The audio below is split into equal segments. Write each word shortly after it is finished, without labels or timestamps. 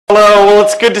Hello, well,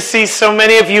 it's good to see so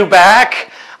many of you back.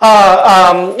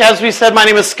 As we said, my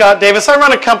name is Scott Davis. I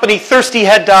run a company,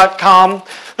 thirstyhead.com,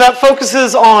 that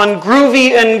focuses on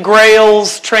Groovy and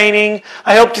Grails training.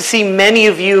 I hope to see many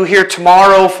of you here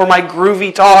tomorrow for my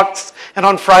Groovy talks and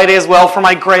on Friday as well for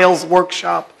my Grails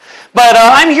workshop. But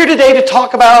I'm here today to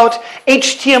talk about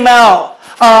HTML.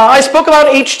 I spoke about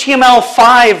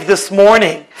HTML5 this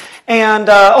morning. And,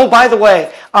 oh, by the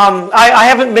way, I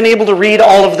haven't been able to read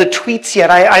all of the tweets yet.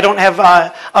 I don't have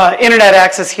internet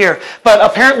access here. But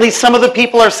apparently some of the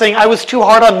people are saying I was too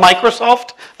hard on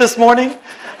Microsoft this morning.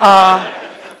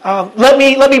 Let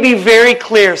me be very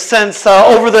clear. Since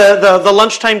over the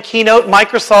lunchtime keynote,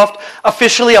 Microsoft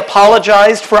officially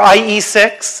apologized for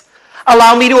IE6.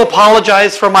 Allow me to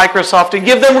apologize for Microsoft and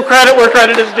give them credit where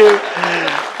credit is due.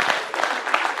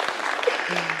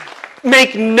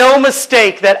 Make no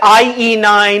mistake that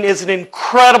IE9 is an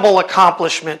incredible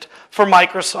accomplishment for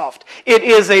Microsoft. It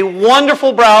is a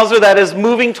wonderful browser that is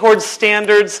moving towards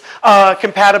standards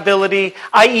compatibility.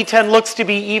 IE10 looks to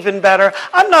be even better.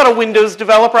 I'm not a Windows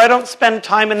developer. I don't spend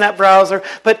time in that browser.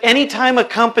 But anytime a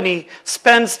company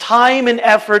spends time and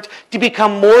effort to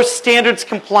become more standards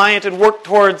compliant and work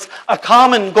towards a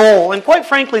common goal, and quite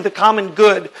frankly, the common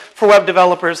good for web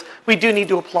developers, we do need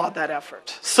to applaud that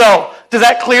effort. So, does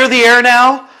that clear the air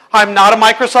now? I'm not a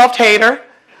Microsoft hater.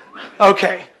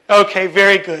 Okay. Okay,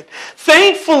 very good.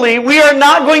 Thankfully, we are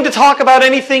not going to talk about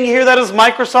anything here that is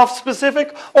Microsoft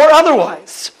specific or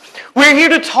otherwise. We're here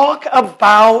to talk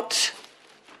about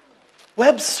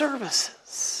web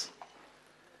services.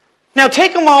 Now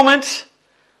take a moment,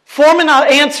 form an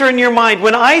answer in your mind.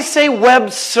 When I say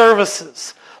web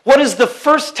services, what is the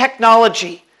first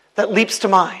technology that leaps to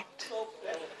mind?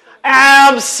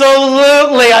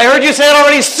 Absolutely. I heard you say it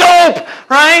already, soap,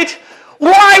 right?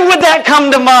 Why would that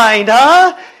come to mind,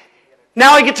 huh?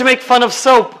 Now I get to make fun of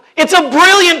soap. It's a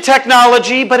brilliant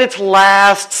technology, but it's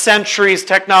last century's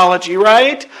technology,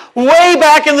 right? Way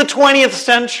back in the 20th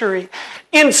century.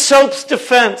 In soap's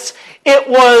defense, it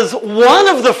was one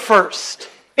of the first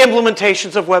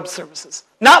implementations of web services.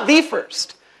 Not the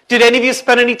first. Did any of you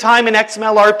spend any time in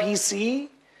XML-RPC?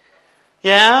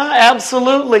 Yeah,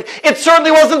 absolutely. It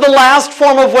certainly wasn't the last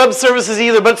form of web services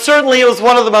either, but certainly it was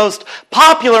one of the most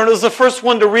popular, and it was the first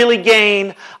one to really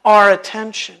gain our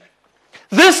attention.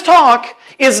 This talk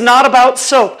is not about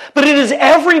SOAP, but it is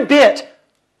every bit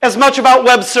as much about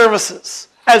web services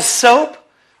as SOAP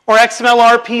or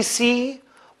XML-RPC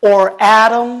or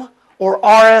hAtom or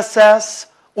RSS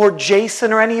or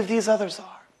JSON or any of these others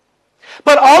are.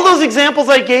 But all those examples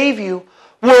I gave you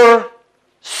were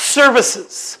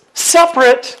services,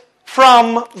 separate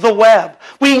from the web.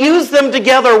 We use them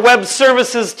together, web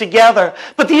services together,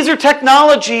 but these are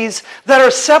technologies that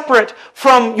are separate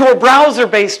from your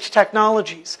browser-based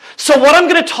technologies. So what I'm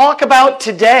going to talk about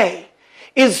today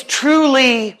is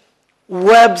truly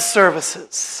web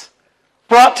services,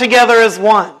 brought together as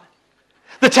one.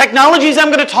 The technologies I'm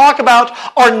going to talk about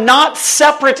are not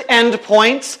separate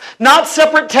endpoints, not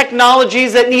separate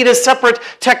technologies that need a separate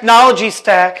technology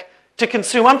stack to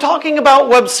consume. I'm talking about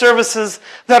web services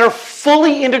that are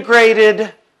fully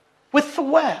integrated with the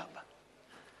web.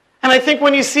 And I think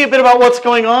when you see a bit about what's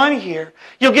going on here,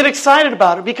 you'll get excited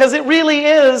about it because it really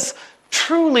is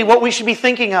truly what we should be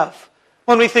thinking of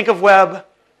when we think of web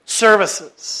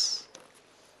services.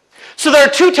 So there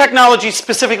are two technologies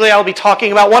specifically I'll be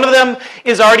talking about. One of them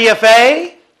is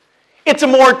RDFA. It's a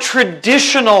more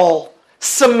traditional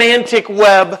semantic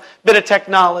web bit of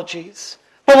technologies.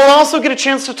 But we'll also get a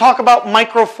chance to talk about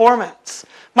microformats.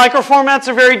 Microformats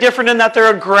are very different in that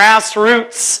they're a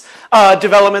grassroots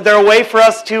development. They're a way for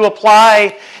us to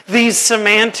apply these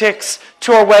semantics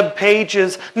to our web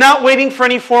pages, not waiting for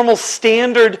any formal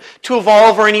standard to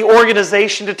evolve or any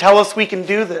organization to tell us we can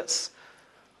do this.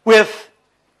 With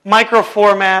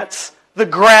microformats, the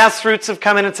grassroots have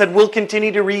come in and said, we'll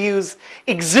continue to reuse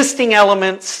existing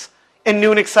elements in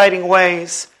new and exciting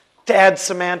ways to add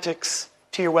semantics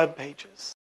to your web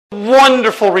pages.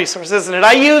 Wonderful resource, isn't it?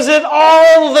 I use it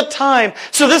all the time.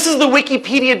 So this is the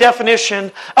Wikipedia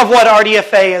definition of what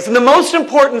RDFA is. And the most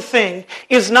important thing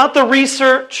is not the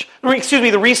resource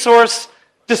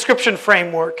description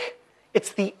framework.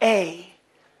 It's the A.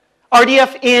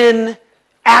 RDF in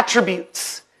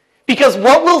attributes. Because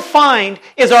what we'll find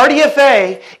is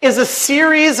RDFA is a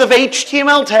series of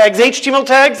HTML tags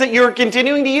that you're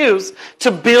continuing to use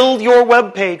to build your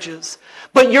web pages.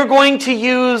 But you're going to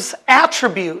use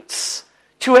attributes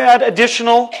to add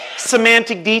additional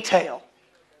semantic detail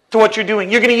to what you're doing.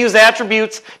 You're going to use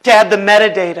attributes to add the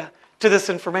metadata to this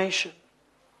information.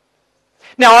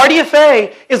 Now,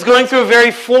 RDFA is going through a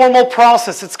very formal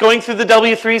process. It's going through the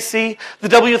W3C. The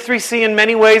W3C in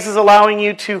many ways is allowing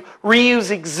you to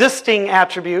reuse existing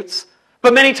attributes,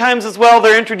 but many times as well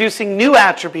they're introducing new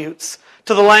attributes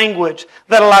to the language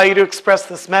that allow you to express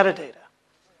this metadata.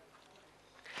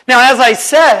 Now, as I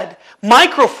said,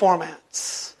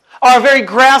 Microformats are a very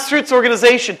grassroots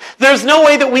organization. There's no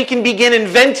way that we can begin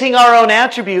inventing our own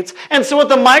attributes. And so what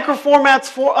the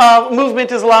Microformats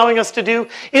movement is allowing us to do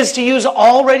is to use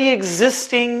already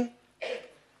existing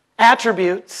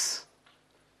attributes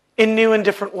in new and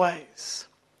different ways.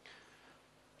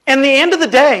 And the end of the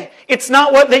day, it's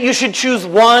not that you should choose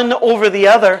one over the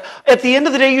other. At the end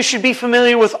of the day, you should be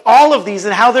familiar with all of these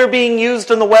and how they're being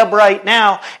used on the web right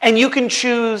now, and you can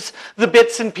choose the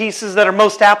bits and pieces that are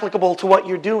most applicable to what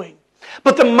you're doing.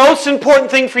 But the most important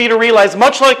thing for you to realize,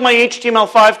 much like my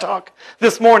HTML5 talk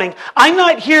this morning, I'm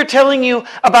not here telling you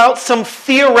about some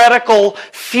theoretical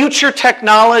future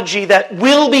technology that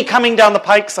will be coming down the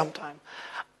pike sometime.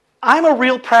 I'm a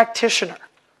real practitioner.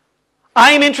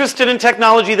 I am interested in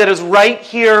technology that is right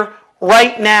here,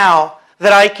 right now,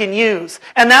 that I can use.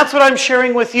 And that's what I'm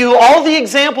sharing with you. All the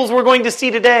examples we're going to see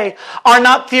today are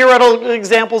not theoretical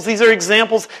examples. These are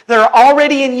examples that are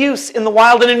already in use in the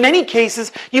wild. And in many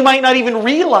cases, you might not even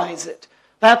realize it.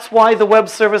 That's why the web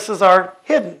services are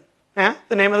hidden. The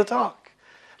name of the talk.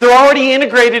 They're already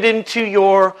integrated into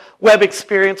your web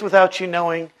experience without you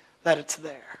knowing that it's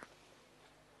there.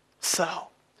 So,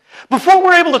 before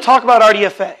we're able to talk about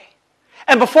RDFA,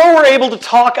 and before we're able to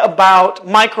talk about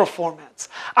microformats,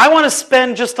 I want to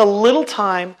spend just a little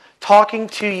time talking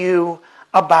to you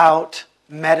about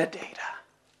metadata.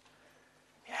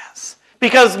 Yes,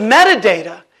 because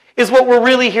metadata is what we're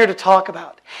really here to talk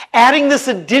about. Adding this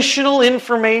additional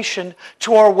information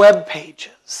to our web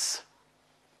pages.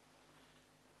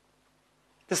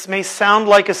 This may sound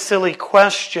like a silly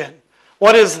question.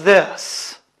 What is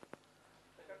this?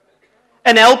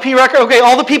 An LP record? Okay,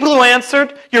 all the people who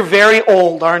answered, you're very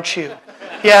old, aren't you?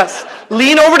 Yes.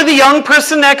 Lean over to the young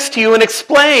person next to you and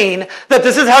explain that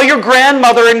this is how your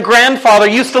grandmother and grandfather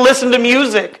used to listen to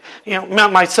music. You know,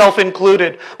 myself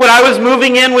included. When I was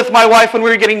moving in with my wife when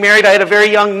we were getting married, I had a very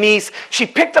young niece. She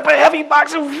picked up a heavy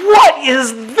box and, what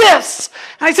is this?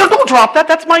 And I said, don't drop that,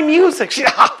 that's my music. She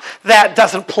said, that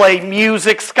doesn't play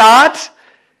music, Scott.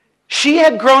 She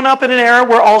had grown up in an era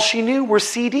where all she knew were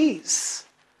CDs.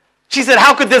 She said,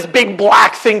 how could this big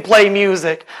black thing play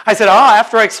music? I said,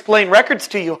 after I explain records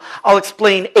to you, I'll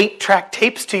explain 8-track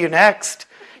tapes to you next.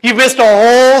 You've missed a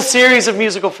whole series of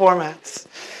musical formats.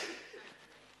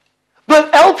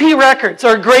 But LP records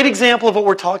are a great example of what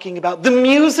we're talking about. The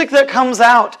music that comes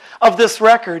out of this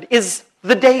record is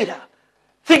the data.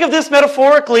 Think of this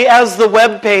metaphorically as the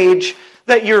web page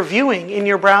that you're viewing in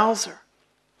your browser.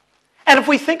 And if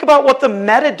we think about what the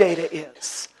metadata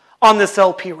is on this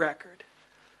LP record,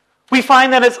 we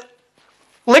find that it's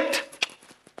licked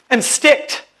and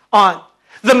sticked on.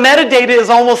 The metadata is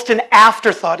almost an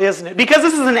afterthought, isn't it? Because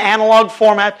this is an analog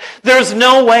format, there's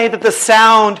no way that the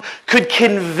sound could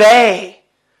convey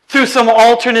through some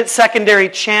alternate secondary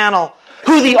channel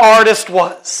who the artist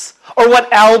was, or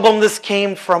what album this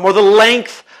came from, or the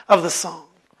length of the song,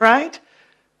 right?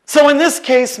 So in this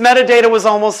case, metadata was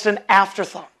almost an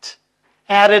afterthought,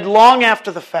 added long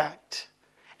after the fact,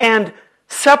 and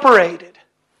separated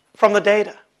from the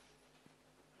data.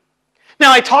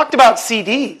 Now, I talked about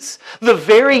CDs. The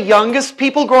very youngest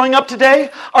people growing up today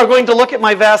are going to look at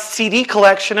my vast CD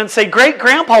collection and say, great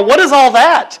grandpa, what is all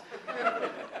that?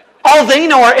 All they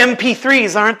know are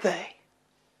MP3s, aren't they?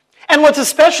 And what's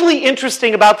especially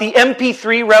interesting about the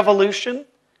MP3 revolution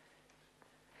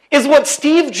is what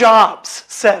Steve Jobs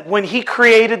said when he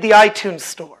created the iTunes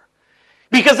Store.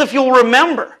 Because if you'll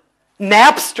remember,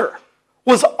 Napster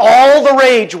was all the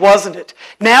rage, wasn't it?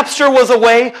 Napster was a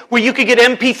way where you could get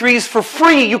MP3s for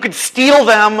free. You could steal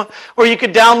them, or you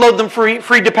could download them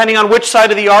free depending on which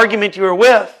side of the argument you were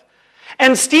with.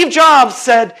 And Steve Jobs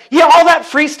said, yeah, all that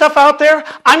free stuff out there,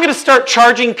 I'm going to start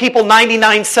charging people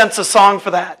 99 cents a song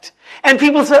for that. And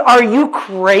people said, are you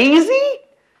crazy?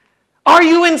 Are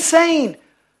you insane?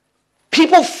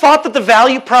 People thought that the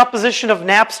value proposition of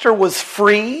Napster was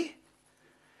free.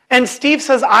 And Steve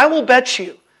says, I will bet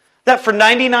you that for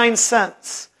 99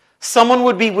 cents, someone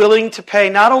would be willing to pay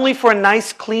not only for a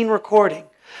nice, clean recording,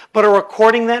 but a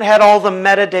recording that had all the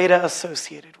metadata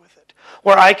associated with it,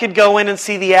 where I could go in and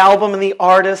see the album and the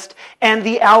artist and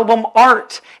the album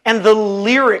art and the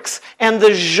lyrics and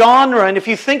the genre. And if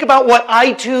you think about what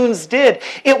iTunes did,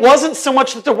 it wasn't so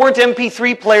much that there weren't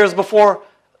MP3 players before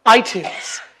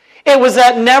iTunes. It was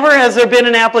that never has there been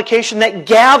an application that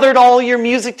gathered all your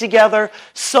music together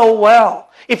so well.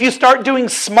 If you start doing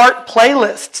smart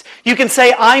playlists, you can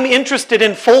say, I'm interested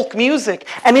in folk music,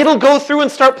 and it'll go through and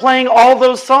start playing all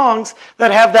those songs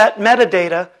that have that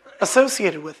metadata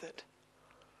associated with it.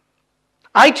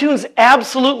 iTunes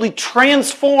absolutely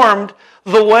transformed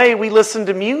the way we listen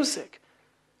to music.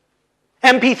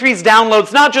 MP3's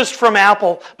downloads, not just from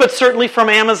Apple, but certainly from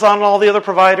Amazon and all the other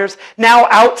providers, now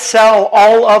outsell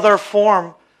all other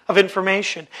form of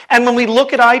information. And when we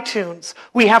look at iTunes,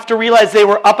 we have to realize they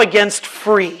were up against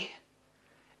free.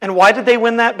 And why did they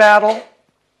win that battle?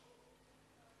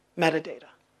 Metadata.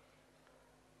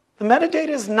 The metadata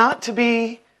is not to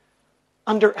be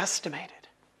underestimated.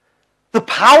 The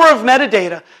power of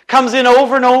metadata comes in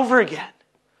over and over again.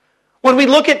 When we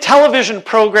look at television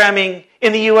programming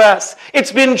in the US,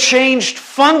 it's been changed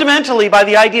fundamentally by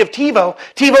the idea of TiVo.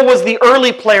 TiVo was the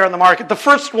early player in the market, the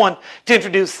first one to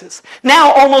introduce this.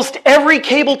 Now almost every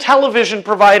cable television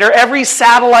provider, every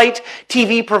satellite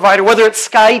TV provider, whether it's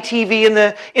Sky TV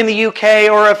in the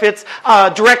UK or if it's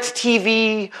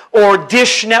DirecTV or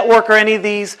Dish Network or any of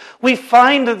these, we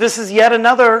find that this is yet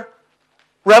another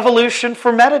revolution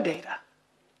for metadata.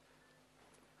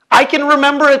 I can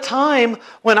remember a time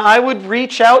when I would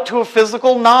reach out to a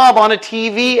physical knob on a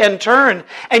TV and turn,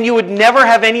 and you would never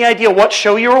have any idea what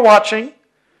show you were watching.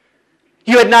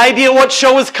 You had no idea what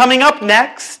show was coming up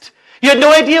next. You had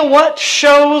no idea what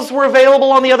shows were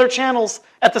available on the other channels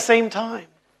at the same time.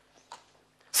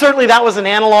 Certainly that was an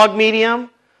analog medium.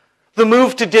 The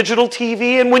move to digital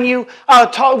TV, and when you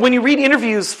read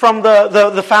interviews from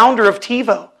the founder of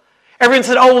TiVo, everyone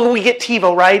said, oh, well, we get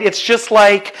TiVo, right? It's just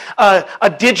like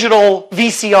a digital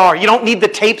VCR. You don't need the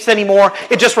tapes anymore.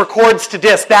 It just records to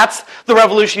disc. That's the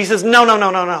revolution. He says,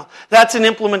 no. That's an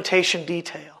implementation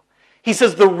detail. He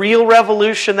says the real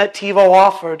revolution that TiVo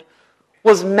offered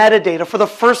was metadata. For the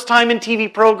first time in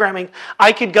TV programming,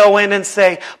 I could go in and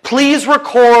say, please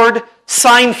record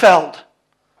Seinfeld.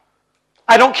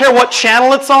 I don't care what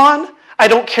channel it's on. I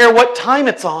don't care what time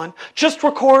it's on. Just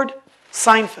record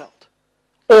Seinfeld.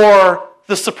 Or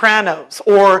The Sopranos,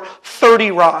 or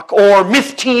 30 Rock, or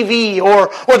Myth TV, or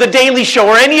The Daily Show,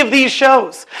 or any of these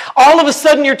shows. All of a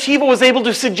sudden, your TiVo was able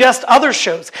to suggest other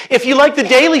shows. If you like The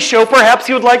Daily Show, perhaps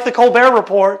you would like The Colbert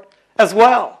Report as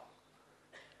well.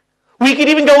 We could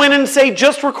even go in and say,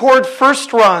 just record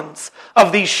first runs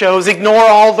of these shows, ignore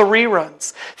all the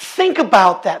reruns. Think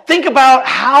about that. Think about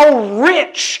how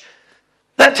rich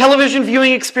that television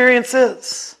viewing experience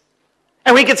is.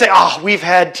 And we could say, oh, we've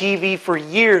had TV for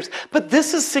years. But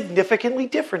this is significantly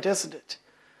different, isn't it?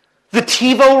 The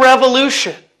TiVo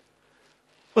revolution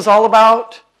was all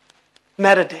about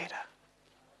metadata.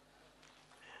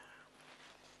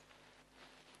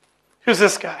 Who's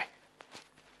this guy?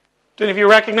 Do any of you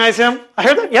recognize him? I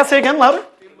heard that. Yes, say again, louder.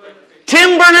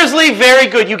 Tim Berners-Lee, very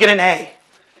good. You get an A.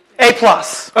 A+,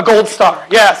 a gold star.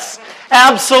 Yes,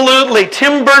 absolutely.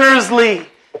 Tim Berners-Lee.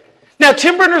 Now,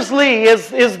 Tim Berners-Lee is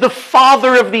the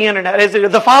father of the internet, is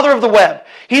the father of the web.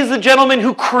 He's the gentleman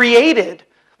who created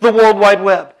the World Wide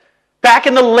Web. Back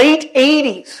in the late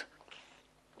 80s,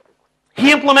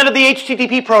 he implemented the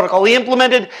HTTP protocol. He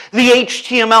implemented the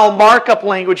HTML markup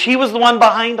language. He was the one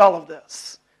behind all of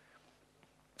this.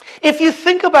 If you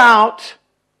think about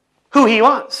who he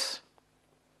was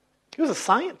a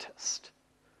scientist.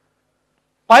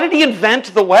 Why did he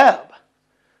invent the web?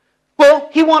 Well,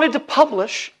 he wanted to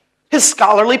publish his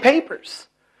scholarly papers.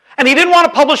 And he didn't want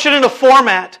to publish it in a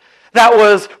format that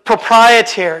was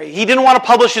proprietary. He didn't want to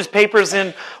publish his papers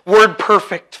in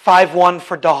WordPerfect 5.1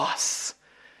 for DOS,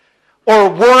 or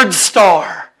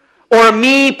WordStar, or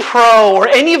Me Pro, or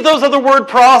any of those other word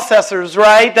processors,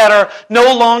 right, that are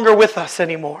no longer with us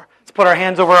anymore. Let's put our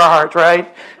hands over our heart,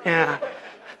 right? Yeah.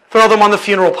 Throw them on the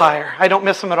funeral pyre. I don't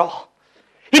miss them at all.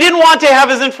 He didn't want to have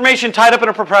his information tied up in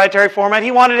a proprietary format.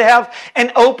 He wanted to have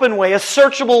an open way, a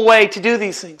searchable way to do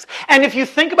these things. And if you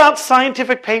think about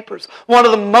scientific papers, one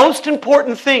of the most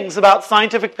important things about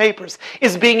scientific papers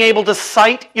is being able to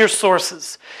cite your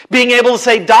sources. Being able to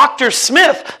say, Dr.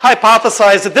 Smith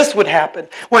hypothesized that this would happen.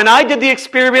 When I did the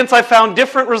experiments, I found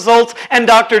different results, and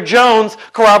Dr. Jones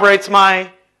corroborates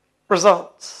my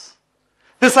results.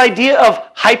 This idea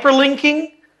of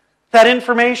hyperlinking that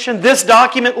information, this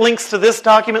document links to this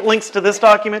document, links to this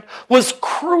document, was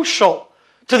crucial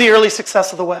to the early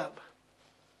success of the web.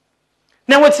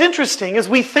 Now what's interesting is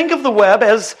we think of the web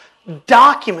as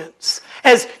documents,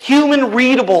 as human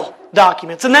readable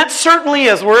documents. And that certainly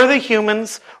is. We're the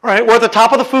humans, right? We're at the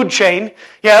top of the food chain.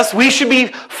 Yes, we should be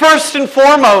first and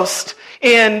foremost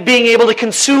in being able to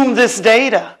consume this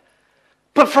data.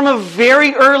 But from a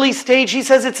very early stage, he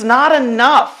says it's not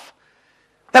enough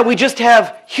that we just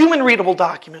have human-readable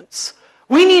documents.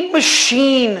 We need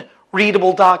machine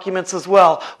readable documents as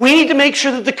well. We need to make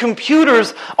sure that the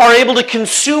computers are able to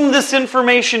consume this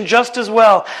information just as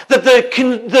well, that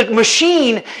the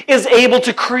machine is able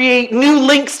to create new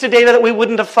links to data that we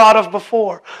wouldn't have thought of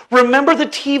before. Remember the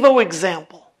TiVo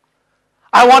example.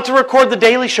 I want to record the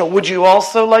Daily Show. Would you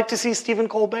also like to see Stephen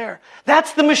Colbert?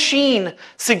 That's the machine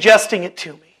suggesting it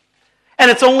to me. And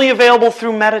it's only available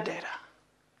through metadata.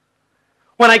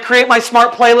 When I create my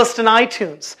smart playlist in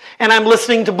iTunes and I'm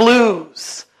listening to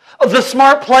blues, the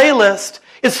smart playlist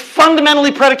is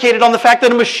fundamentally predicated on the fact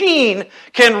that a machine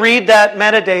can read that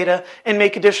metadata and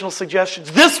make additional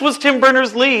suggestions. This was Tim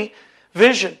Berners-Lee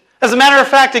vision. As a matter of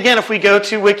fact, again, if we go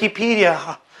to Wikipedia,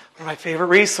 one of my favorite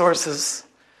resources,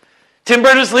 Tim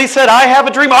Berners-Lee said, I have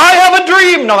a dream. I have a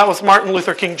dream. No, that was Martin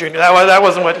Luther King Jr. That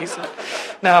wasn't what he said.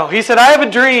 No, he said, I have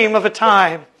a dream of a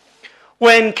time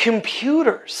when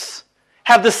computers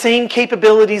have the same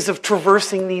capabilities of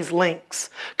traversing these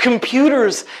links.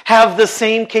 Computers have the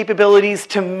same capabilities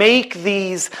to make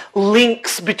these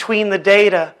links between the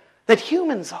data that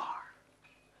humans are.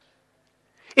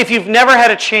 If you've never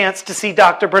had a chance to see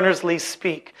Dr. Berners-Lee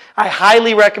speak, I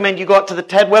highly recommend you go out to the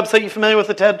TED website. You familiar with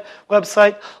the TED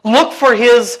website? Look for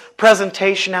his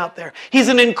presentation out there. He's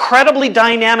an incredibly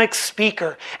dynamic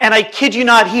speaker. And I kid you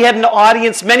not, he had an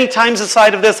audience many times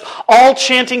aside of this, all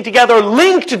chanting together,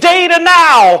 linked data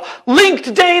now!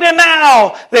 Linked data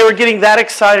now! They were getting that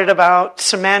excited about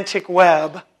semantic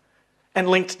web and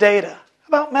linked data,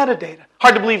 about metadata.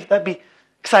 Hard to believe that'd be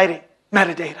exciting.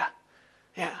 Metadata.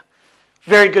 Yeah.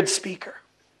 Very good speaker.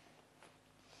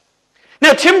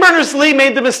 Now, Tim Berners-Lee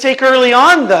made the mistake early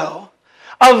on, though,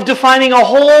 of defining a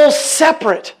whole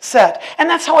separate set. And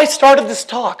that's how I started this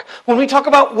talk. When we talk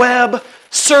about web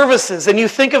services, and you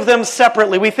think of them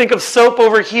separately, we think of SOAP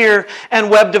over here and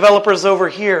web developers over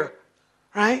here,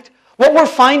 right? What we're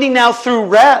finding now through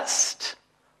REST,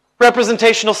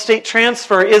 representational state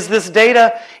transfer, is this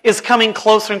data is coming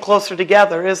closer and closer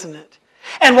together, isn't it?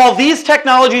 And while these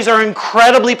technologies are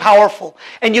incredibly powerful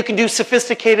and you can do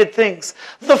sophisticated things,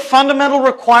 the fundamental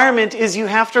requirement is you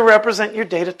have to represent your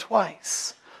data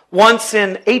twice. Once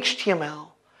in HTML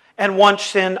and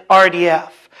once in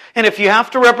RDF. And if you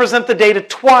have to represent the data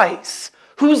twice,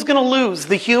 who's going to lose?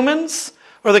 The humans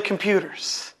or the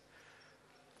computers?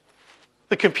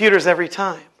 The computers every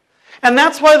time. And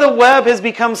that's why the web has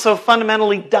become so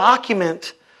fundamentally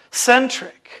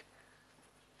document-centric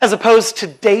as opposed to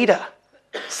data-centric.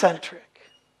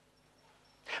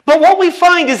 But what we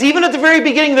find is even at the very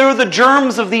beginning, there were the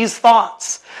germs of these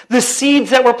thoughts, the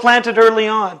seeds that were planted early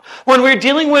on. When we were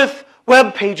dealing with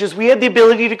web pages, we had the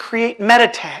ability to create meta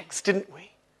tags, didn't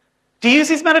we? Do you use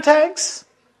these meta tags?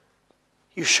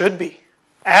 You should be.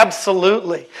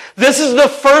 Absolutely. This is the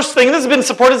first thing. This has been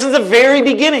supported since the very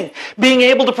beginning. Being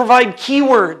able to provide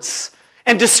keywords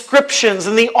and descriptions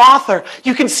and the author.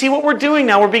 You can see what we're doing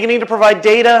now. We're beginning to provide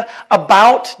data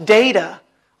about data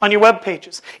on your web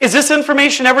pages. Is this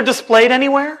information ever displayed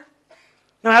anywhere?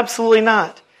 No, absolutely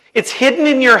not. It's hidden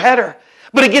in your header,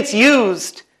 but it gets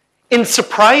used in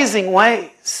surprising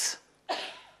ways.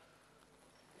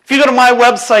 If you go to my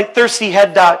website,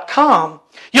 thirstyhead.com,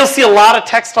 you'll see a lot of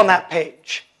text on that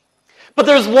page. But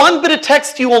there's one bit of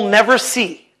text you will never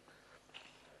see.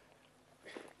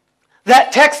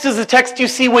 That text is the text you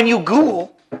see when you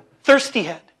Google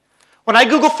Thirstyhead. When I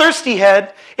Google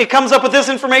Thirstyhead, it comes up with this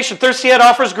information. Thirstyhead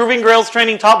offers Groovy and Grails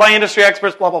training taught by industry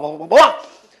experts, blah, blah, blah, blah, blah.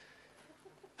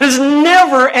 There's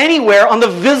never anywhere on the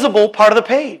visible part of the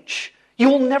page. You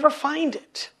will never find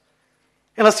it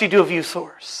unless you do a view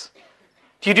source.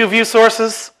 Do you do view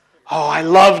sources? Oh, I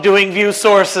love doing view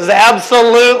sources,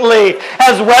 absolutely.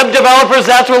 As web developers,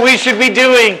 that's what we should be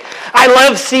doing. I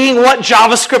love seeing what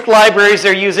JavaScript libraries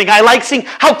they're using. I like seeing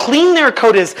how clean their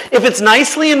code is. If it's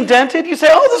nicely indented, you say,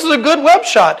 oh, this is a good web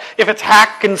shot. If it's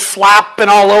hack and slap and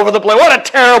all over the place, what a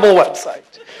terrible website.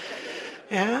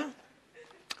 Yeah?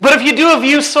 But if you do a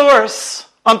view source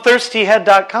on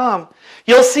thirstyhead.com,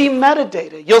 you'll see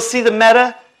metadata. You'll see the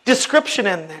meta description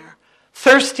in there.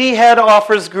 Thirstyhead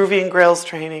offers Groovy and Grails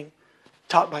training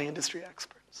taught by industry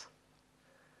experts.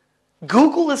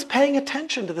 Google is paying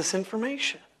attention to this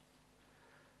information.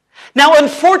 Now,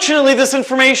 unfortunately, this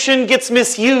information gets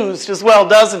misused as well,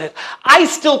 doesn't it? I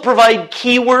still provide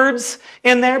keywords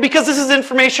in there because this is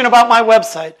information about my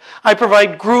website. I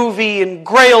provide Groovy and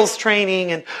Grails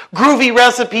training and Groovy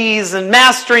recipes and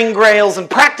mastering Grails and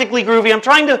practically Groovy. I'm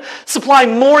trying to supply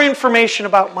more information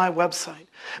about my website.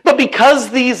 But because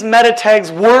these meta tags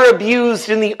were abused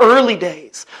in the early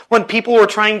days, when people were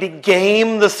trying to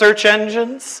game the search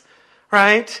engines,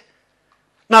 right?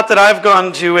 Not that I've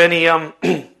gone to any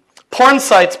porn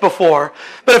sites before.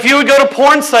 But if you would go to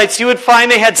porn sites, you would find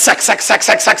they had sex,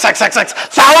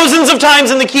 thousands of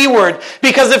times in the keyword.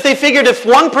 Because if they figured if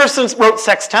one person wrote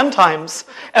sex 10 times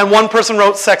and one person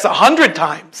wrote sex 100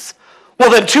 times, well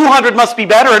then 200 must be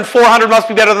better and 400 must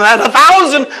be better than that.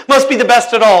 1,000 must be the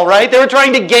best at all, right? They were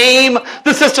trying to game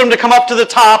the system to come up to the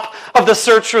top of the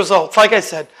search results. Like I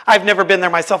said, I've never been there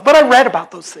myself, but I read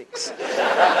about those things.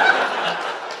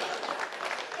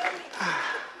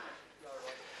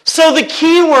 So the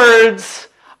keywords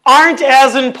aren't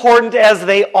as important as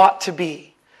they ought to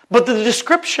be, but the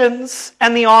descriptions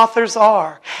and the authors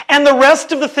are. And the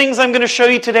rest of the things I'm going to show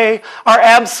you today are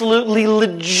absolutely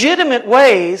legitimate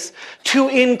ways to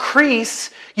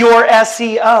increase your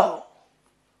SEO,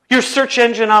 your search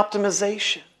engine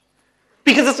optimization.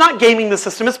 Because it's not gaming the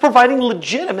system, it's providing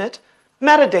legitimate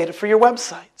metadata for your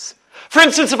websites. For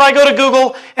instance, if I go to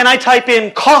Google and I type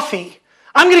in coffee,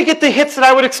 I'm going to get the hits that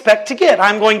I would expect to get.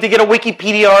 I'm going to get a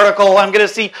Wikipedia article. I'm going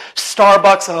to see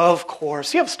Starbucks. Of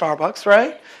course. You have Starbucks,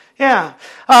 right? Yeah.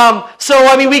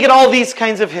 We get all these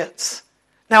kinds of hits.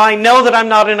 Now, I know that I'm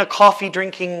not in a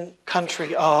coffee-drinking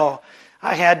country. Oh,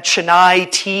 I had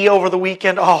Chennai tea over the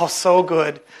weekend. Oh, so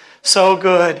good. So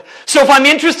good. So if I'm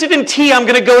interested in tea, I'm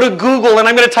going to go to Google and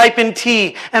I'm going to type in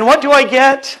tea. And what do I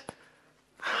get?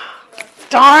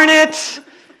 Darn it.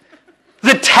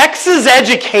 The Texas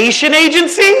Education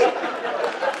Agency?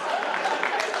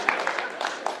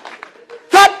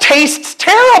 That tastes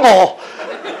terrible.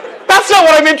 That's not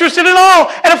what I'm interested in at all.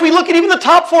 And if we look at even the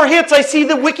top 4 hits, I see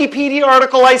the Wikipedia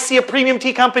article, I see a premium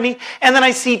tea company, and then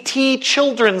I see tea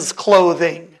children's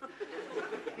clothing.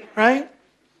 Right?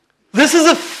 This is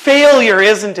a failure,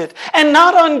 isn't it? And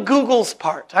not on Google's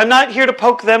part. I'm not here to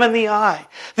poke them in the eye.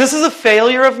 This is a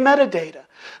failure of metadata.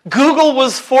 Google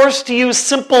was forced to use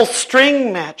simple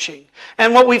string matching.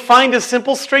 And what we find is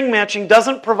simple string matching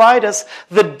doesn't provide us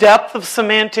the depth of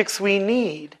semantics we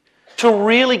need to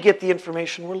really get the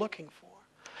information we're looking for.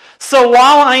 So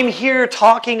while I'm here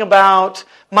talking about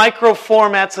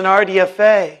microformats and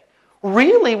RDFA,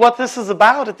 really what this is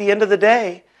about at the end of the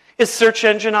day is search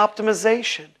engine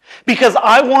optimization. Because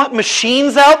I want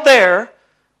machines out there,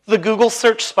 the Google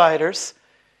search spiders,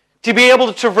 to be able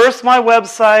to traverse my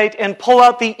website and pull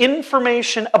out the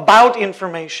information about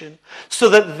information so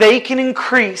that they can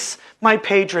increase my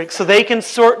page rank, so they can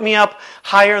sort me up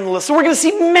higher in the list. So we're going to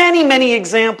see many, many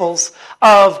examples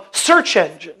of search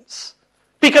engines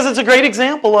because it's a great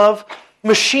example of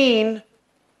machine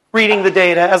reading the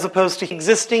data as opposed to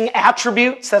existing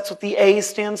attributes. That's what the A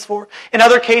stands for. In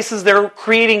other cases, they're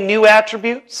creating new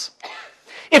attributes.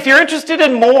 If you're interested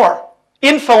in more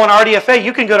info on RDFA,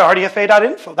 you can go to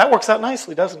rdfa.info. That works out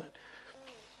nicely, doesn't it?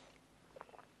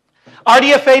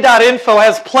 RDFA.info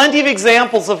has plenty of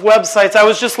examples of websites. I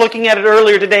was just looking at it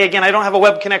earlier today. Again, I don't have a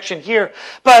web connection here.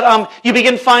 But you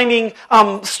begin finding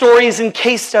stories and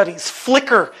case studies.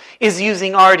 Flickr is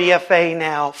using RDFA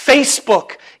now.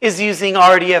 Facebook is using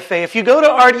RDFA. If you go to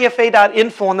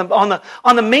rdfa.info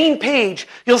on the main page,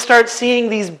 you'll start seeing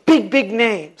these big, big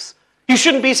names. You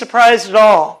shouldn't be surprised at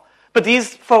all. But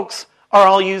these folks are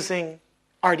all using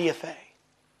RDFA.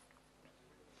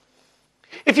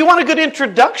 If you want a good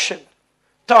introduction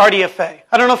to RDFA,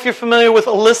 I don't know if you're familiar with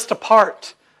A List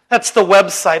Apart. That's the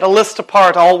website, A List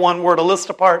Apart, all one word,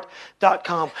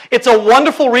 alistapart.com. It's a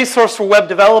wonderful resource for web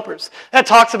developers that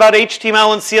talks about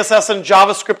HTML and CSS and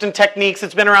JavaScript and techniques.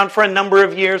 It's been around for a number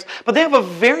of years, but they have a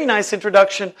very nice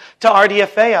introduction to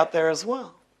RDFA out there as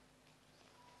well.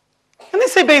 And they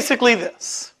say basically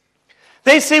this.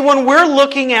 They say when we're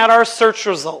looking at our search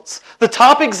results, the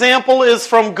top example is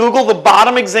from Google, the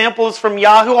bottom example is from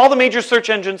Yahoo, all the major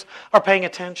search engines are paying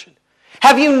attention.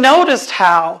 Have you noticed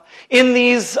how in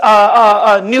these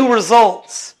new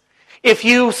results, if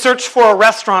you search for a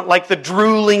restaurant like the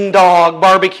Drooling Dog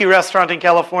barbecue restaurant in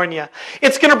California,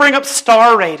 it's going to bring up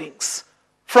star ratings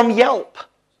from Yelp.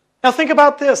 Now think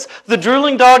about this. The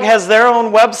Drooling Dog has their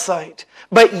own website.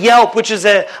 But Yelp, which is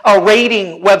a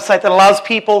rating website that allows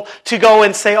people to go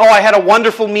and say, oh, I had a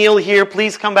wonderful meal here,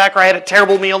 please come back, or I had a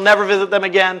terrible meal, never visit them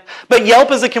again. But Yelp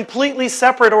is a completely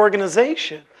separate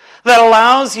organization that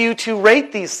allows you to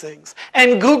rate these things.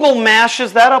 And Google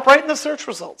mashes that up right in the search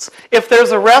results. If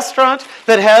there's a restaurant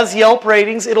that has Yelp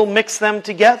ratings, it'll mix them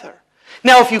together.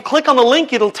 Now, if you click on the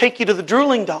link, it'll take you to the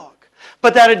Drooling Dog.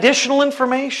 But that additional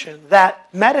information,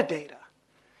 that metadata,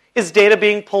 is data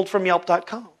being pulled from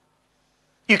Yelp.com.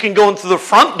 You can go in through the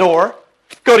front door,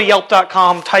 go to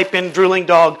Yelp.com, type in Drooling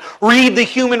Dog, read the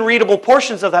human readable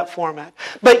portions of that format.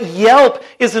 But Yelp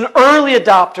is an early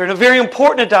adopter and a very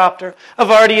important adopter of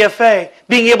RDFA,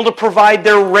 being able to provide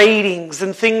their ratings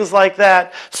and things like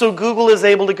that. So Google is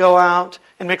able to go out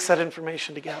and mix that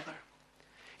information together.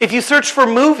 If you search for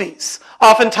movies,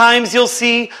 oftentimes you'll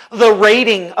see the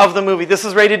rating of the movie. This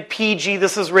is rated PG,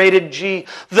 this is rated G.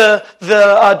 The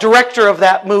director of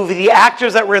that movie, the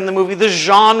actors that were in the movie, the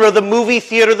genre, the movie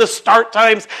theater, the start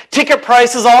times, ticket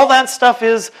prices, all that stuff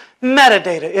is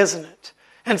metadata, isn't it?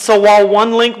 And so while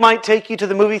one link might take you to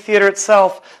the movie theater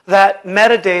itself, that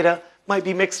metadata might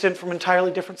be mixed in from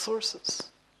entirely different sources.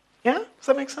 Yeah? Does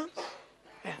that make sense?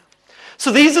 Yeah.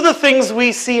 So these are the things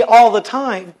we see all the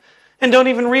time and don't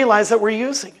even realize that we're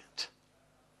using it.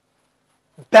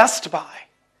 Best Buy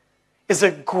is a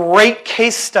great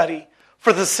case study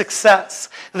for the success.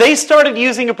 They started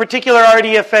using a particular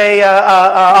RDFA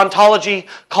ontology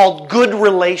called good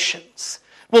relations.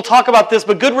 We'll talk about this,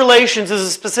 but good relations is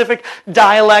a specific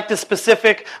dialect, a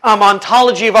specific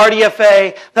ontology of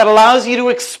RDFA that allows you to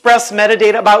express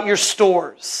metadata about your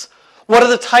stores. What are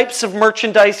the types of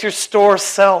merchandise your store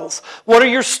sells? What are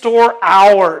your store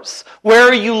hours? Where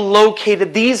are you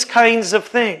located? These kinds of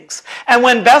things. And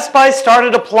when Best Buy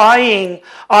started applying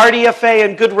RDFA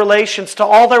and good relations to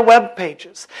all their web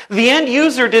pages, the end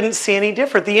user didn't see any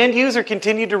different. The end user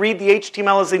continued to read the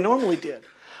HTML as they normally did.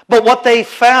 But what they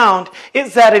found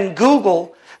is that in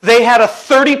Google, they had a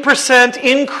 30%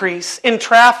 increase in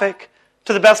traffic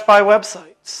to the Best Buy websites.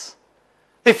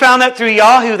 They found that through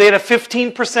Yahoo, they had a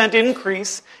 15%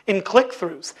 increase in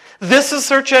click-throughs. This is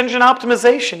search engine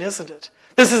optimization, isn't it?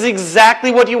 This is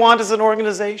exactly what you want as an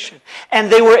organization.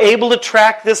 And they were able to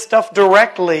track this stuff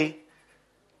directly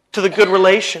to the good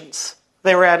relations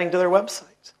they were adding to their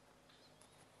website.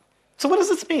 So what does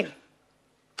this mean?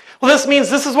 Well, this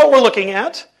means this is what we're looking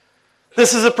at.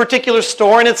 This is a particular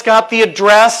store, and it's got the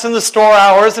address and the store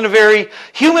hours in a very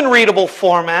human-readable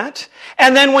format.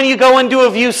 And then when you go and do a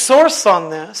view source on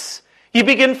this, you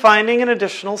begin finding an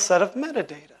additional set of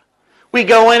metadata. We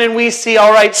go in and we see,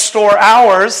 all right, store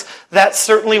hours. That's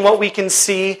certainly what we can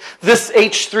see. This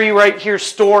H3 right here,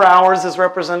 store hours, is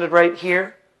represented right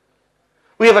here.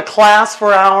 We have a class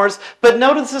for hours, but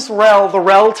notice this rel. The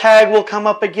rel tag will come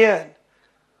up again.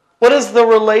 What is the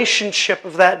relationship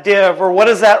of that div, or what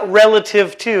is that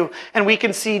relative to? And we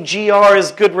can see GR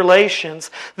is good relations.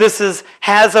 This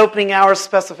has opening hours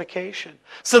specification.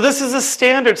 So this is a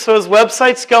standard. So as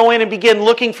websites go in and begin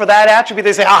looking for that attribute,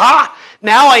 they say, aha,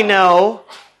 now I know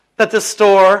that the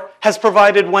store has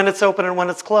provided when it's open and when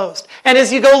it's closed. And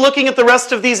as you go looking at the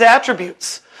rest of these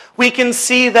attributes, we can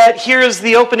see that here's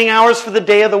the opening hours for the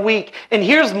day of the week. And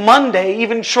here's Monday,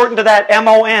 even shortened to that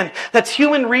MON. That's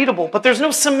human readable, but there's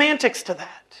no semantics to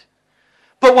that.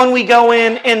 But when we go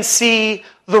in and see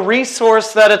the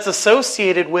resource that it's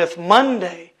associated with,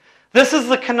 Monday, this is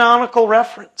the canonical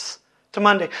reference to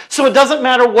Monday. So it doesn't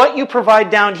matter what you provide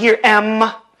down here,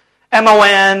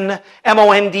 M-O-N,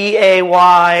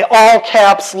 M-O-N-D-A-Y, all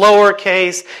caps,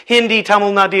 lowercase, Hindi,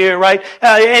 Tamil Nadir, right?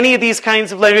 Any of these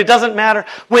kinds of letters, it doesn't matter.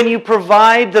 When you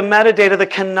provide the metadata, the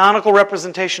canonical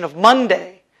representation of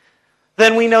Monday,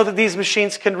 then we know that these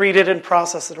machines can read it and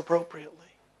process it appropriately.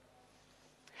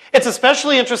 It's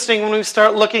especially interesting when we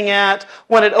start looking at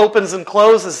when it opens and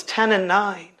closes, 10 and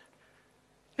 9.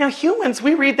 Now humans,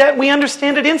 we read that and we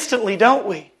understand it instantly, don't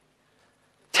we?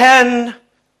 10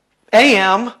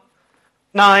 a.m.,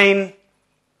 9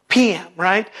 p.m.,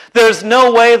 right? There's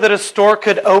no way that a store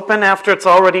could open after it's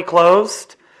already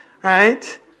closed,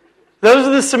 right? Those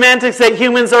are the semantics that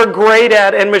humans are great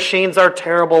at and machines are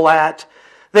terrible at.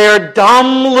 They are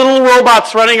dumb little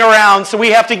robots running around, so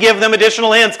we have to give them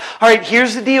additional hints. All right,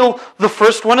 here's the deal. The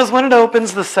first one is when it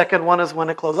opens. The second one is when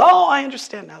it closes. Oh, I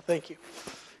understand now. Thank you.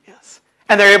 Yes.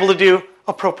 And they're able to do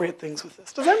appropriate things with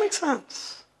this. Does that make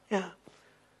sense? Yeah.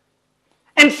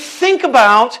 And think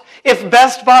about if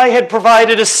Best Buy had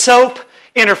provided a SOAP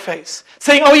interface,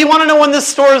 saying, oh, you want to know when this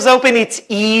store is open? It's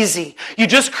easy. You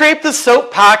just create the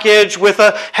SOAP package with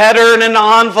a header and an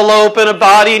envelope and a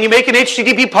body, and you make an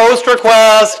HTTP post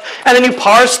request, and then you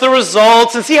parse the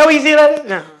results, and see how easy that is?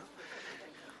 No.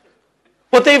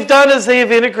 What they've done is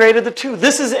they've integrated the two.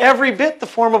 This is every bit the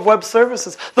form of web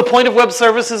services. The point of web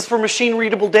services for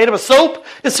machine-readable data, but SOAP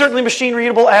is certainly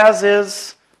machine-readable, as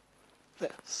is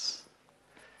this.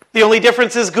 The only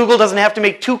difference is Google doesn't have to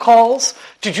make 2 calls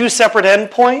to 2 separate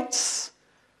endpoints.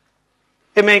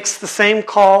 It makes the same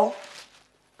call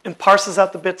and parses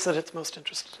out the bits that it's most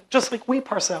interested in, just like we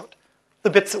parse out the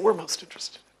bits that we're most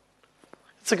interested in.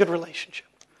 It's a good relationship.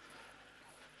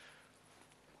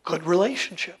 Good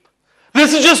relationship.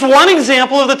 This is just one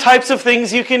example of the types of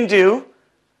things you can do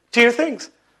to your things.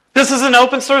 This is an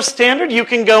open source standard. You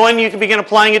can go in, you can begin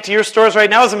applying it to your stores right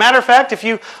now. As a matter of fact, if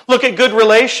you look at Good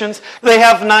Relations, they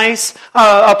have nice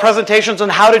presentations on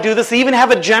how to do this. They even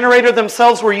have a generator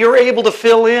themselves where you're able to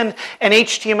fill in an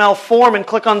HTML form and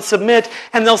click on submit,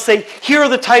 and they'll say, here are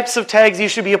the types of tags you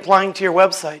should be applying to your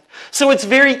website. So it's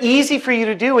very easy for you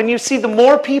to do, and you see the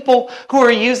more people who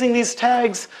are using these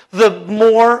tags, the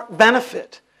more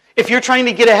benefit. If you're trying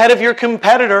to get ahead of your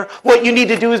competitor, what you need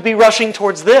to do is be rushing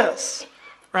towards this.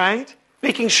 Right?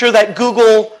 Making sure that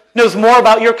Google knows more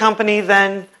about your company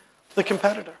than the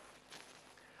competitor.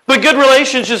 But Good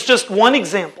Relations is just one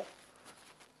example.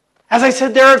 As I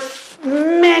said, there are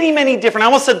many, many different, I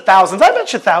almost said thousands, I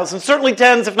bet you thousands, certainly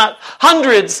tens, if not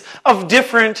hundreds of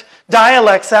different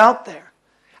dialects out there.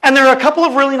 And there are a couple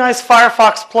of really nice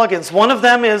Firefox plugins. One of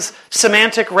them is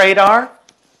Semantic Radar.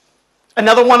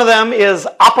 Another one of them is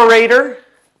Operator.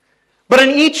 But in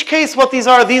each case, what these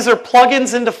are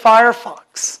plugins into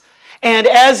Firefox. And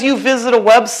as you visit a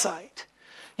website,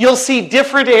 you'll see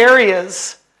different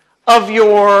areas of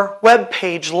your web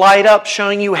page light up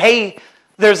showing you, hey,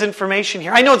 there's information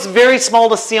here. I know it's very small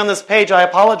to see on this page, I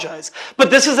apologize. But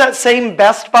this is that same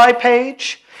Best Buy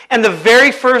page, and the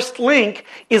very first link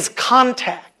is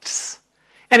Contacts.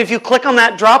 And if you click on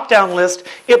that drop-down list,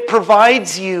 it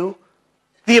provides you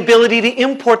the ability to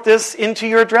import this into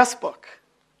your address book.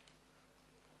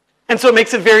 And so it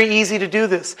makes it very easy to do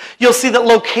this. You'll see that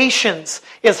Locations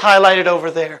is highlighted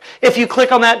over there. If you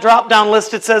click on that drop-down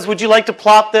list, it says, would you like to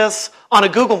plot this on a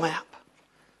Google map?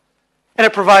 And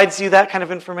it provides you that kind of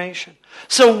information.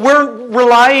 So we're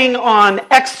relying on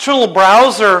external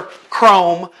browser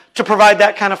Chrome to provide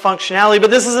that kind of functionality.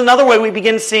 But this is another way we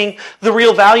begin seeing the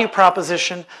real value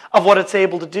proposition of what it's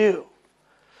able to do.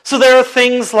 So there are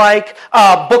things like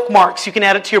bookmarks. You can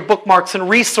add it to your bookmarks, and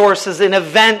resources and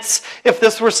events. If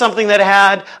this were something that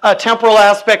had a temporal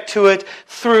aspect to it,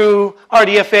 through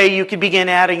RDFA, you could begin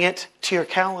adding it to your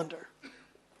calendar.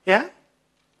 Yeah?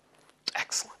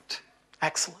 Excellent.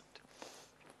 Excellent.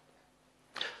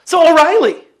 So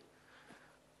O'Reilly,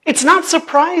 it's not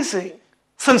surprising,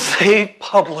 since they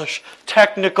publish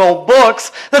technical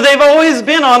books, that they've always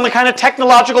been on the kind of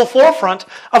technological forefront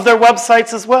of their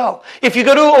websites as well. If you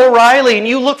go to O'Reilly and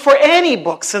you look for any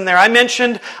books in there, I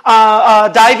mentioned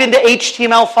Dive into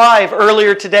HTML5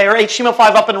 earlier today, or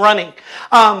HTML5 Up and Running.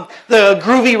 The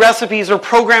Groovy Recipes or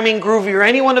Programming Groovy or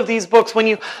any one of these books, when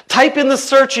you type in the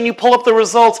search and you pull up the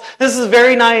results, this is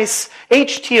very nice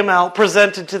HTML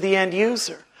presented to the end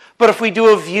user. But if we do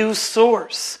a view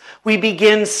source, we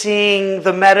begin seeing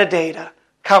the metadata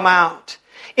come out.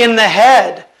 In the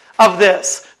head of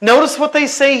this, notice what they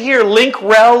say here, link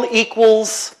rel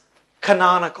equals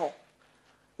canonical.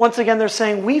 Once again, they're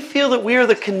saying, we feel that we are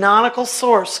the canonical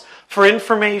source for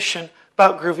information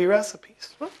about Groovy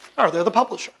Recipes. Well, they're the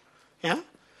publisher. Yeah?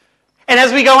 And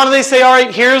as we go on, they say, all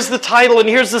right, here's the title, and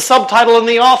here's the subtitle, and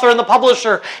the author, and the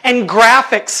publisher, and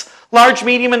graphics, large,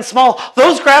 medium, and small.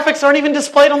 Those graphics aren't even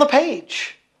displayed on the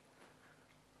page.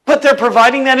 But they're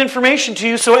providing that information to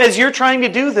you, so as you're trying to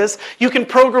do this, you can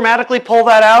programmatically pull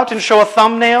that out and show a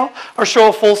thumbnail or show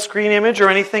a full screen image or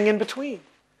anything in between.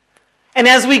 And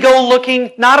as we go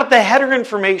looking not at the header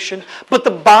information, but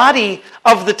the body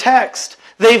of the text,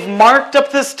 they've marked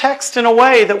up this text in a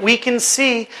way that we can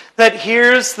see that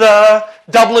here's the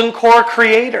Dublin Core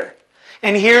creator.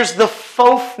 And here's the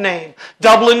FOF name.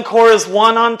 Dublin Core is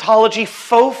one ontology.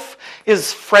 FOF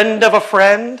is friend of a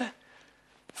friend.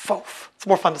 FOF. It's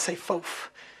more fun to say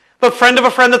FOF. But friend of a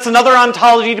friend, that's another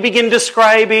ontology to begin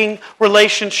describing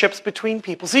relationships between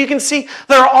people. So you can see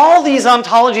there are all these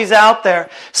ontologies out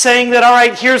there saying that, all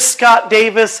right, here's Scott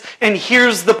Davis, and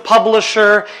here's the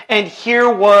publisher, and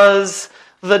here was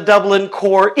the Dublin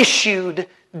Core issued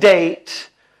date.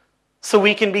 So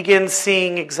we can begin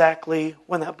seeing exactly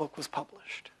when that book was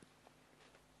published.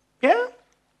 Yeah?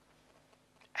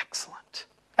 Excellent.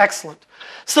 Excellent.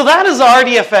 So that is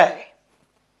RDFA.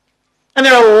 And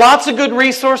there are lots of good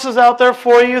resources out there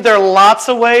for you. There are lots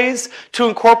of ways to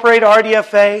incorporate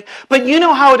RDFA. But you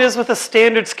know how it is with a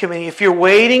standards committee. If you're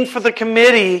waiting for the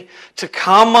committee to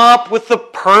come up with the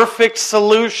perfect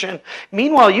solution,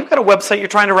 meanwhile, you've got a website you're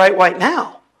trying to write right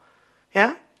now.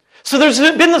 Yeah? So there's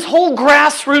been this whole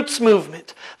grassroots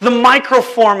movement, the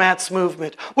Microformats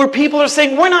movement, where people are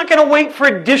saying, we're not going to wait for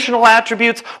additional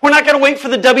attributes. We're not going to wait for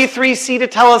the W3C to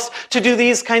tell us to do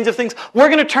these kinds of things. We're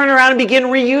going to turn around and begin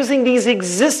reusing these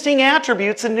existing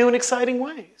attributes in new and exciting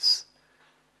ways.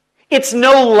 It's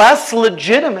no less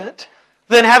legitimate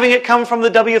than having it come from the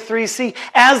W3C.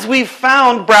 As we've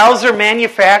found, browser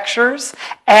manufacturers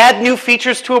add new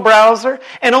features to a browser,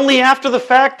 and only after the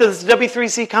fact does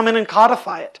W3C come in and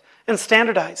codify it and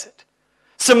standardize it.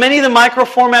 So many of the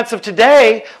microformats of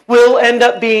today will end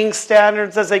up being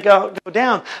standards as they go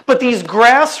down. But these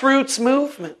grassroots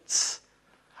movements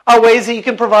are ways that you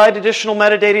can provide additional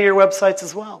metadata to your websites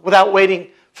as well without waiting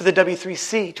for the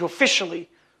W3C to officially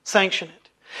sanction it.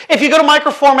 If you go to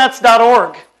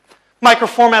microformats.org,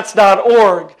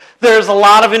 there's a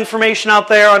lot of information out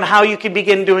there on how you can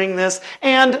begin doing this.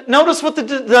 And notice what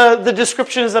the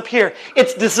description is up here.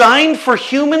 It's designed for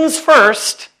humans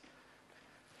first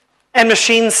and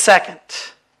machines second.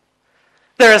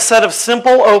 They're a set of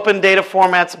simple open data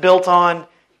formats built on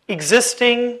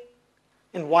existing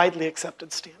and widely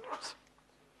accepted standards.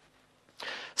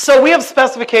 So we have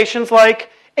specifications like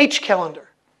hCalendar. If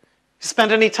you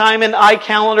spend any time in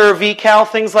iCalendar or vCal,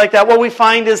 things like that, what we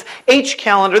find is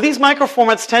hCalendar. These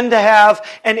microformats tend to have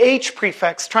an H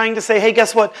prefix, trying to say, hey,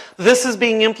 guess what? This is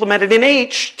being implemented in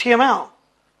HTML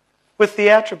with the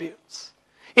attributes.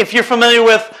 If you're familiar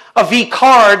with a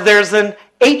vCard, there's an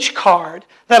hCard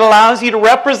that allows you to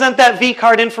represent that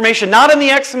vCard information, not in the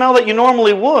XML that you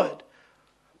normally would,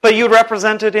 but you'd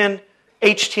represent it in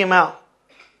HTML.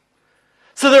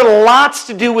 So there are lots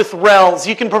to do with rels.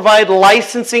 You can provide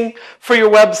licensing for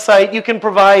your website. You can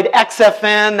provide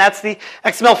XFN. That's the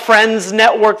XML Friends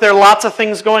Network. There are lots of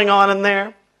things going on in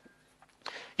there.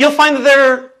 You'll find that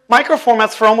there are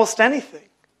microformats for almost anything.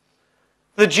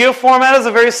 The geoformat is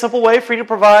a very simple way for you to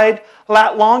provide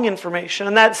lat-long information,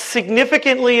 and that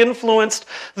significantly influenced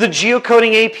the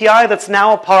geocoding API that's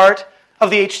now a part of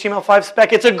the HTML5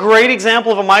 spec. It's a great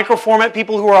example of a microformat,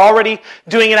 people who are already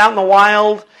doing it out in the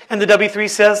wild. And the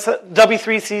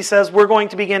W3C says, we're going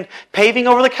to begin paving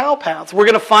over the cow paths. We're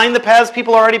going to find the paths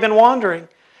people have already been wandering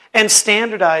and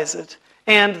standardize it.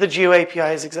 And the Geo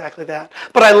API is exactly that.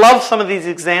 But I love some of these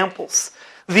examples.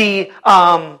 The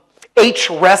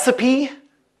H-recipe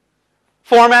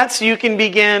formats, you can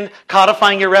begin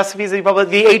codifying your recipes.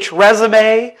 The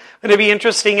H-resume, going to be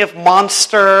interesting if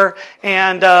Monster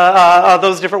and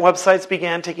those different websites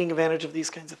began taking advantage of these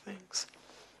kinds of things.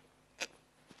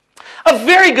 A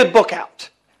very good book out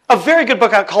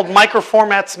called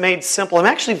Microformats Made Simple. I'm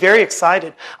actually very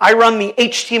excited. I run the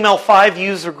HTML5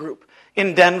 user group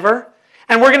in Denver,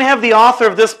 and we're going to have the author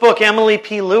of this book, Emily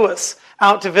P. Lewis,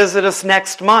 out to visit us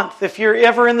next month. If you're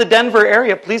ever in the Denver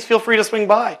area, please feel free to swing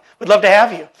by. We'd love to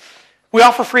have you. We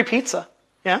offer free pizza.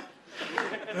 Yeah?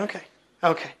 Okay.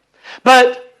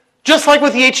 But just like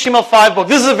with the HTML5 book,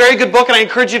 this is a very good book, and I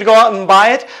encourage you to go out and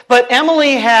buy it. But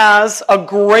Emily has a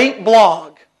great blog.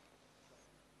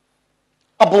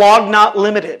 A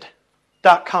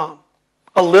blognotLimited.com.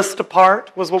 A list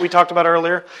apart was what we talked about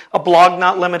earlier. A blog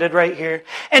not limited right here.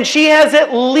 And she has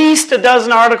at least a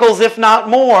dozen articles, if not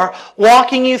more,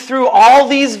 walking you through all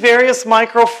these various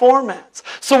microformats.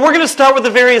 So we're going to start with the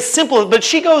various simplest, but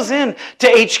she goes in to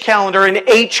hCalendar and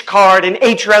hCard and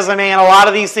hResume and a lot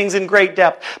of these things in great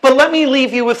depth. But let me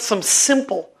leave you with some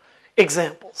simple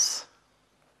examples.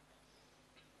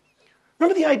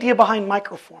 Remember the idea behind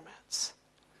microformats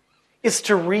is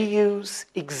to reuse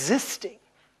existing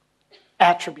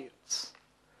attributes.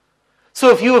 So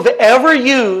if you have ever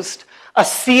used a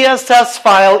CSS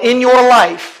file in your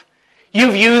life,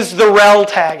 you've used the rel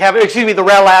tag, the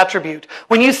rel attribute.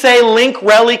 When you say link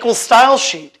rel equals style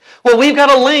sheet, well, we've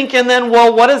got a link, and then,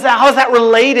 well, what is that? How is that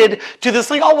related to this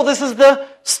link? Oh, well, this is the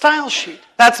style sheet.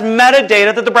 That's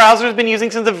metadata that the browser has been using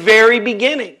since the very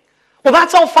beginning. Well,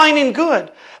 that's all fine and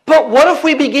good. But what if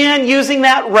we began using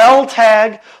that rel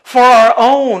tag for our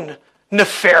own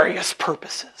nefarious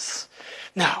purposes?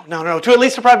 No, to at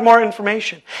least provide more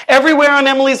information. Everywhere on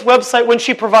Emily's website, when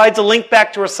she provides a link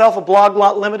back to herself, a blog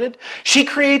not limited, she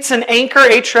creates an anchor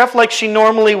href like she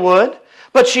normally would,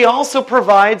 but she also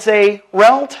provides a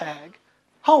rel tag,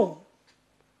 home.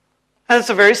 And it's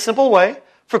a very simple way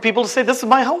for people to say, this is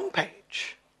my home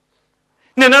page.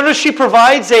 Now notice she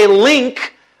provides a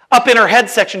link up in her head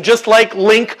section, just like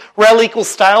link rel equals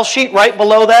style sheet. Right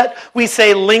below that, we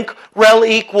say link rel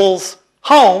equals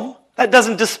home. That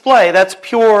doesn't display. That's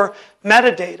pure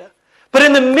metadata. But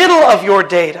in the middle of your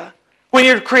data, when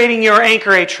you're creating your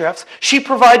anchor hrefs, she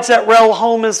provides that rel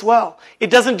home as well. It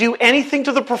doesn't do anything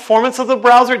to the performance of the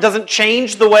browser. It doesn't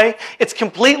change the way. It's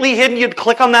completely hidden. You'd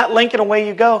click on that link and away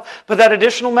you go. But that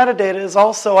additional metadata is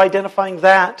also identifying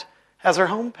that as her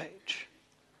home page.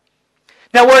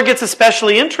 Now, where it gets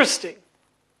especially interesting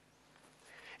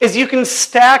is you can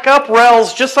stack up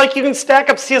rels just like you can stack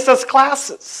up CSS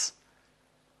classes.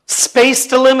 Space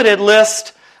delimited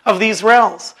list of these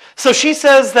rels. So she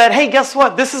says that, hey, guess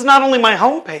what? This is not only my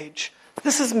home page,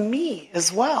 this is me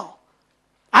as well.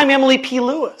 I'm Emily P.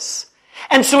 Lewis.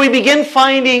 And so we begin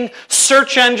finding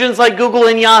search engines like Google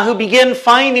and Yahoo begin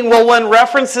finding, well, when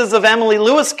references of Emily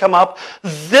Lewis come up,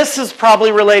 this is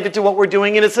probably related to what we're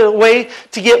doing, and it's a way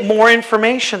to get more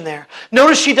information there.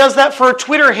 Notice she does that for her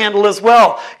Twitter handle as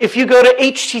well. If you go to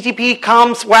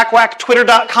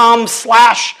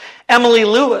http://twitter.com/Emily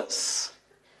Lewis,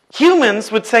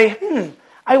 humans would say,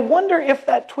 I wonder if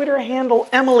that Twitter handle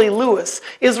Emily Lewis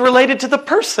is related to the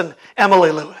person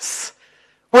Emily Lewis.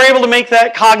 We're able to make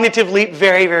that cognitive leap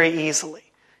very, very easily.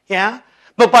 Yeah?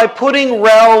 But by putting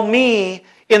rel me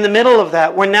in the middle of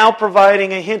that, we're now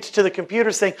providing a hint to the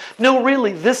computer saying, no,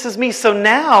 really, this is me. So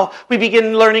now we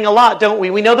begin learning a lot, don't we?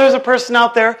 We know there's a person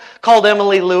out there called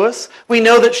Emily Lewis. We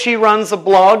know that she runs a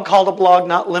blog called A Blog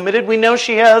Not Limited. We know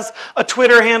she has a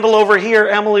Twitter handle over here,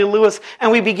 Emily Lewis, and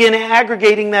we begin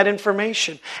aggregating that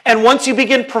information. And once you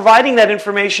begin providing that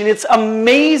information, it's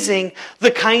amazing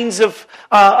the kinds of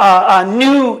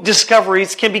new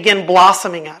discoveries can begin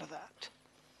blossoming out of that.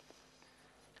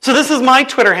 So this is my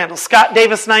Twitter handle,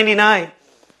 ScottDavis99.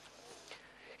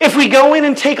 If we go in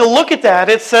and take a look at that,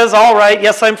 it says, all right,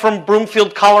 yes, I'm from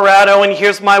Broomfield, Colorado, and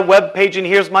here's my web page, and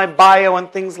here's my bio,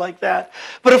 and things like that.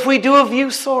 But if we do a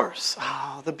view source,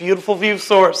 the beautiful view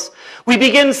source, we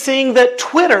begin seeing that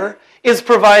Twitter is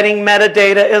providing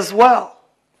metadata as well.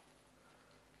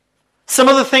 Some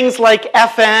of the things like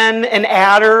FN and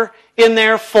adder in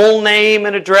there, full name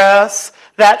and address.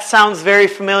 That sounds very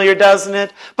familiar, doesn't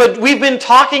it? But we've been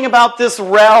talking about this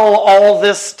rel all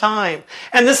this time.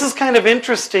 And this is kind of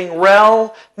interesting.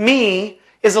 Rel me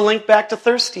is a link back to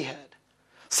ThirstyHead.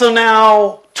 So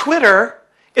now Twitter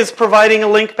is providing a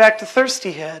link back to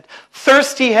ThirstyHead.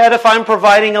 ThirstyHead, if I'm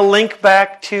providing a link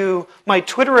back to my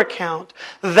Twitter account,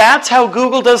 that's how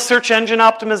Google does search engine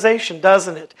optimization,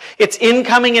 doesn't it? It's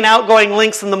incoming and outgoing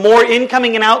links, and the more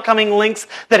incoming and outgoing links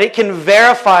that it can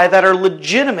verify that are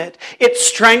legitimate, it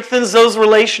strengthens those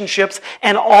relationships,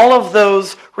 and all of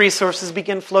those resources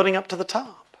begin floating up to the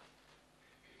top.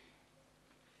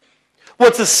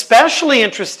 What's especially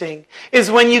interesting is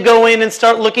when you go in and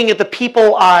start looking at the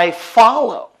people I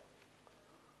follow.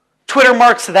 Twitter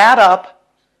marks that up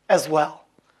as well.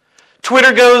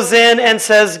 Twitter goes in and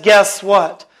says, guess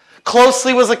what?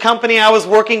 Closely was a company I was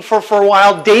working for a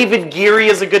while. David Geary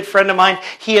is a good friend of mine.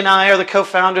 He and I are the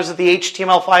co-founders of the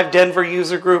HTML5 Denver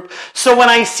user group. So when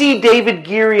I see David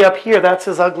Geary up here, that's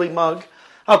his ugly mug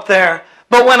up there.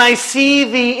 But when I see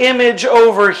the image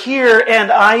over here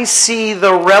and I see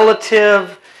the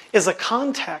relative is a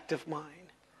contact of mine,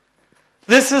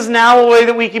 this is now a way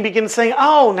that we can begin saying,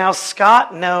 oh, now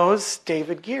Scott knows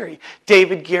David Geary.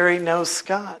 David Geary knows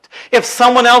Scott. If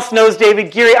someone else knows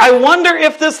David Geary, I wonder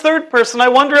if this third person, I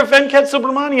wonder if Venkat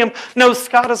Subramaniam knows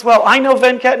Scott as well. I know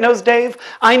Venkat knows Dave.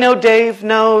 I know Dave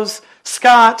knows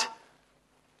Scott.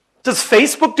 Does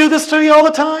Facebook do this to you all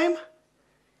the time?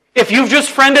 If you've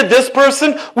just friended this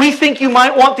person, we think you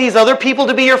might want these other people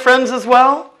to be your friends as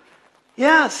well?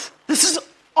 Yes, this is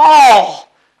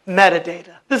all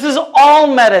metadata. This is all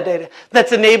metadata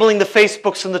that's enabling the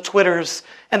Facebooks and the Twitters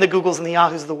and the Googles and the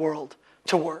Yahoos of the world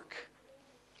to work.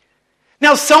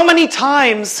 Now, so many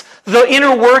times, the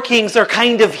inner workings are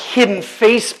kind of hidden.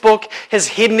 Facebook has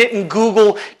hidden it, and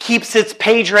Google keeps its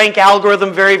PageRank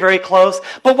algorithm very, very close.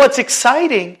 But what's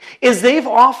exciting is they've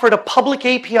offered a public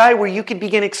API where you can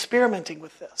begin experimenting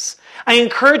with this. I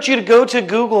encourage you to go to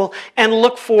Google and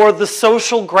look for the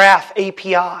Social Graph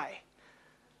API.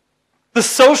 The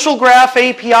Social Graph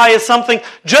API is something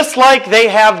just like they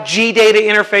have GData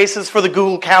interfaces for the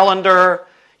Google Calendar,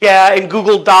 and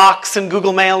Google Docs and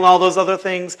Google Mail and all those other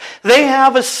things. They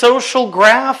have a social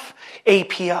graph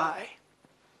API.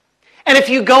 And if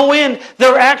you go in,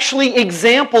 there are actually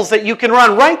examples that you can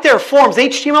run right there, forms,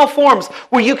 HTML forms,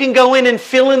 where you can go in and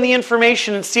fill in the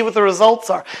information and see what the results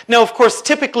are. Now, of course,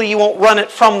 typically you won't run it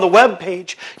from the web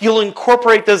page. You'll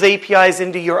incorporate those APIs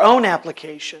into your own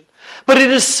application. But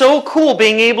it is so cool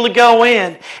being able to go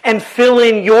in and fill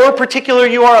in your particular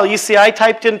URL. You see, I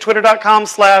typed in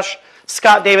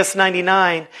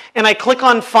twitter.com/ScottDavis99, and I click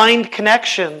on Find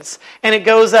Connections, and it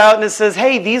goes out and it says,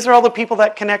 hey, these are all the people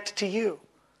that connect to you.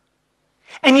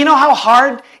 And you know how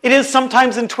hard it is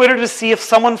sometimes in Twitter to see if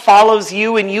someone follows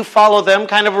you and you follow them,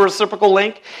 kind of a reciprocal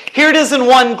link? Here it is in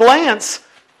one glance.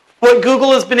 What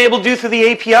Google has been able to do through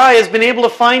the API has been able to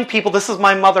find people. This is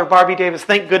my mother, Barbie Davis.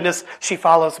 Thank goodness she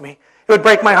follows me. It would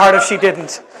break my heart if she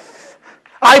didn't.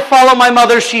 I follow my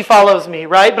mother, she follows me,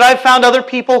 right? But I've found other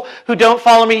people who don't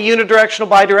follow me, unidirectional,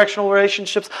 bidirectional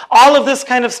relationships. All of this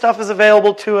kind of stuff is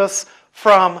available to us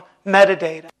from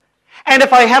metadata. And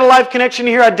if I had a live connection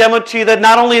here, I'd demo to you that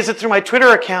not only is it through my Twitter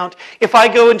account, if I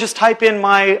go and just type in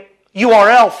my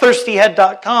URL,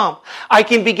 thirstyhead.com. I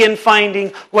can begin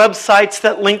finding websites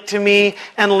that link to me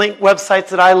and link websites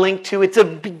that I link to. It's a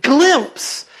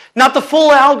glimpse, not the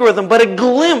full algorithm, but a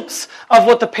glimpse of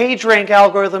what the PageRank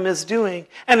algorithm is doing.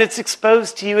 And it's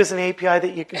exposed to you as an API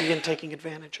that you can begin taking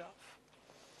advantage of.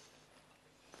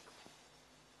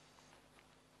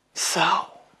 So,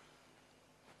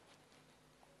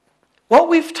 what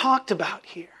we've talked about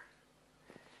here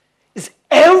is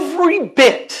every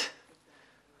bit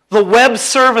the web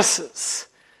services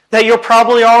that you're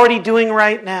probably already doing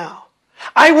right now.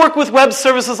 I work with web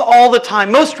services all the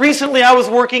time. Most recently, I was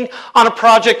working on a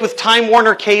project with Time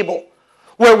Warner Cable,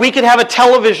 where we could have a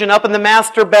television up in the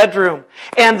master bedroom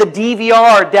and the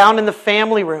DVR down in the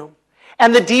family room.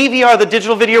 And the DVR, the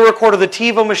digital video recorder, the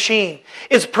TiVo machine,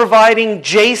 is providing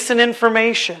JSON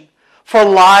information for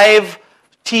live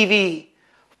TV,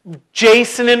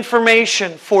 JSON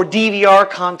information for DVR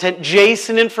content,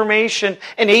 JSON information,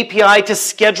 an API to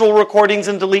schedule recordings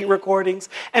and delete recordings.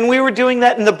 And we were doing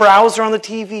that in the browser on the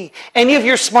TV. Any of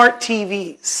your smart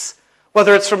TVs,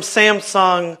 whether it's from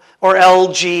Samsung or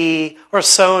LG or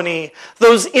Sony,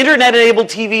 those internet-enabled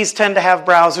TVs tend to have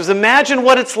browsers. Imagine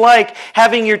what it's like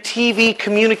having your TV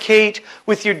communicate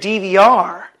with your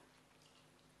DVR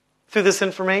through this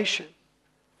information.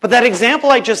 But that example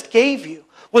I just gave you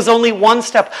was only one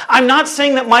step. I'm not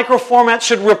saying that microformats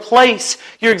should replace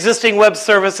your existing web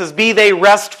services, be they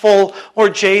RESTful or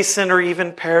JSON or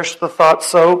even perish the thought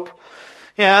SOAP.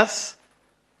 Yes?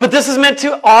 But this is meant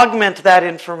to augment that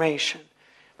information.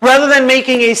 Rather than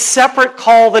making a separate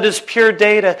call that is pure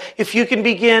data, if you can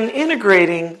begin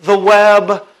integrating the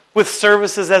web with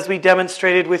services as we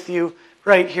demonstrated with you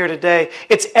right here today,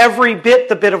 it's every bit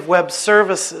the bit of web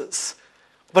services,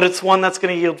 but it's one that's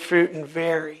going to yield fruit in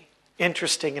very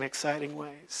interesting and exciting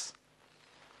ways.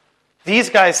 These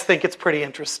guys think it's pretty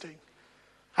interesting.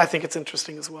 I think it's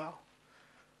interesting as well.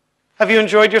 Have you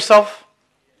enjoyed yourself?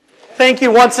 Thank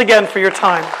you once again for your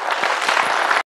time.